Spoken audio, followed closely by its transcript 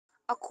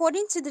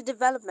According to the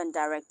Development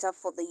Director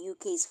for the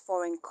UK's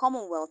Foreign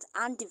Commonwealth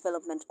and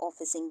Development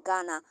Office in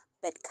Ghana,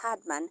 Beth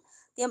Cadman,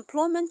 the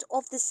employment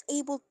of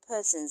disabled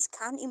persons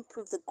can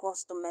improve the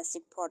gross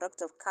domestic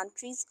product of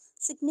countries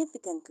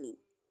significantly.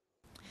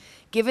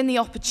 Given the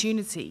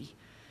opportunity,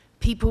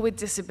 people with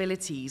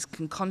disabilities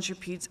can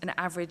contribute an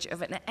average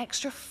of an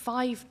extra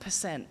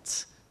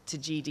 5% to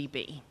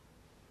GDP.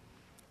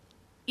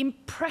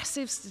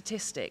 Impressive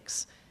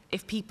statistics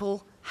if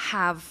people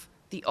have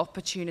the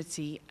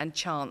opportunity and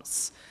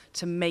chance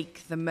to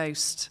make the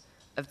most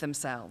of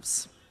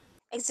themselves.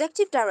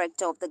 Executive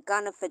Director of the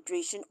Ghana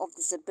Federation of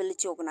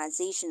Disability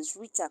Organizations,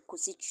 Rita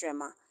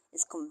Kusitrema,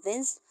 is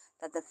convinced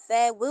that the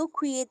fair will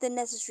create the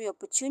necessary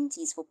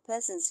opportunities for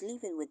persons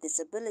living with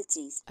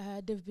disabilities.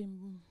 There have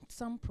been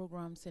some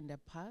programs in the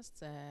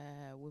past.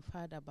 We've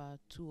had about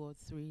 2 or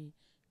 3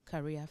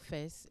 career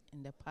fairs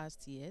in the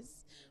past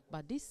years.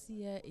 But this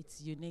year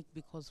it's unique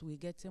because we're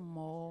getting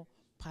more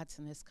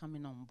partners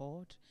coming on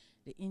board.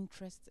 The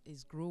interest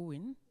is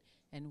growing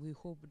and we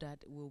hope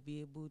that we'll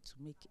be able to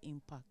make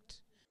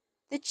impact.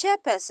 The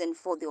chairperson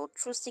for the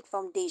Altruistic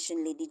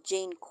Foundation, Lady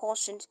Jane,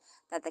 cautioned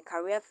that the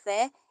career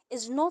fair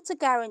is not a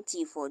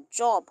guarantee for a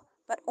job,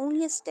 but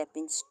only a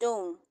stepping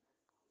stone.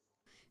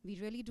 We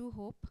really do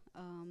hope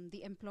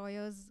the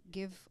employers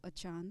give a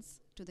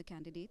chance to the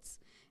candidates,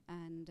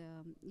 and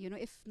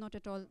if not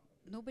at all,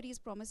 nobody is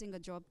promising a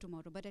job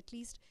tomorrow, but at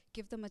least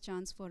give them a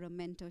chance for a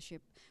mentorship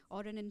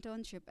or an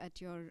internship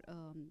at your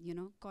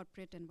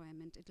corporate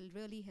environment. It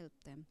will really help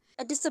them.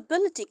 A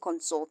disability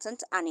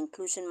consultant and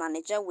inclusion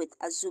manager with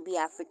Azubi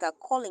Africa,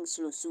 Collins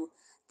Lusu,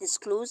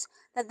 disclosed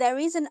that there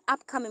is an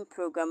upcoming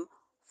program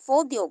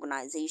for the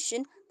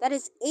organization that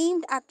is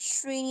aimed at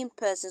training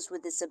persons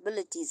with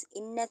disabilities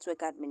in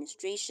network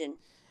administration.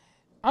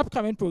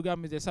 Upcoming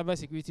program is the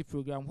cybersecurity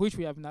program, which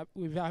we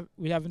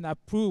have been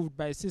approved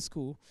by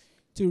Cisco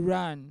to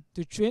run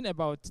to train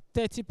about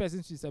 30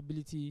 persons with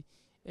disability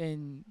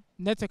in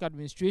network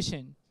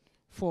administration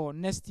for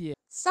next year.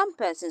 Some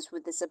persons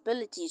with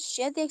disabilities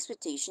share the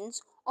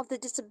expectations of the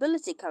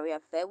Disability Career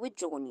Fair with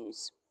Joy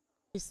News.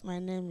 My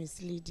name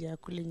is Lydia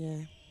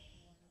Kulinya.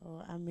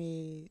 I'm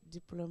a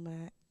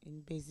diploma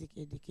in basic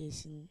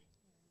education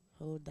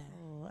holder.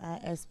 I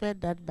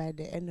expect that by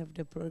the end of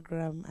the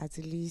program, at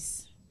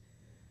least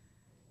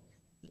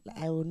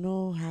I will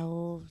know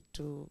how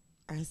to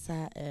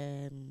answer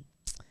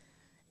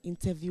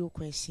interview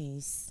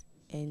questions,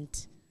 and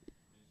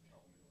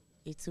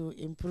it will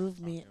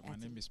improve me. My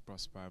name is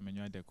Prosper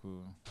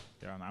Menyuadeku.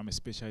 I'm a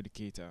special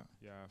educator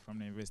from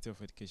the University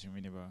of Education,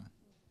 Winneba.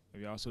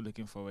 We are also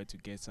looking forward to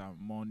get some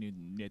more new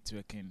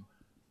networking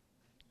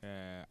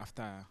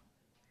after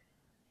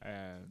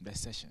the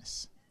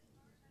sessions.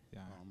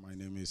 My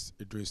name is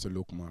Idris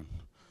Lukman.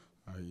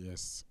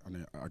 Yes,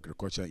 an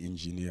agriculture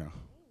engineer.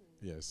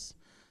 Yes.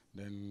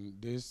 Then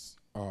this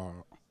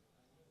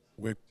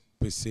work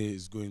per se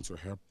is going to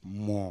help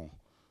more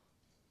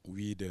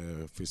with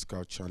the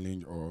physical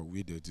challenge or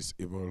with the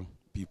disabled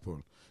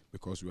people,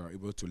 because we are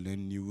able to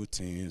learn new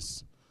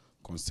things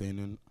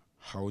concerning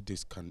how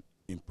this can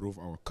improve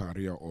our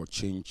career or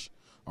change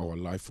our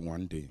life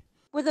one day.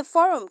 With the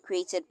forum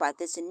created by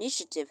this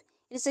initiative,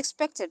 it is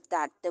expected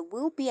that there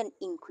will be an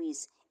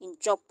increase in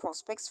job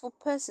prospects for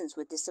persons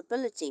with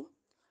disability.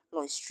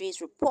 Lois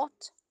Tree's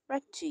report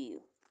read to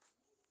you.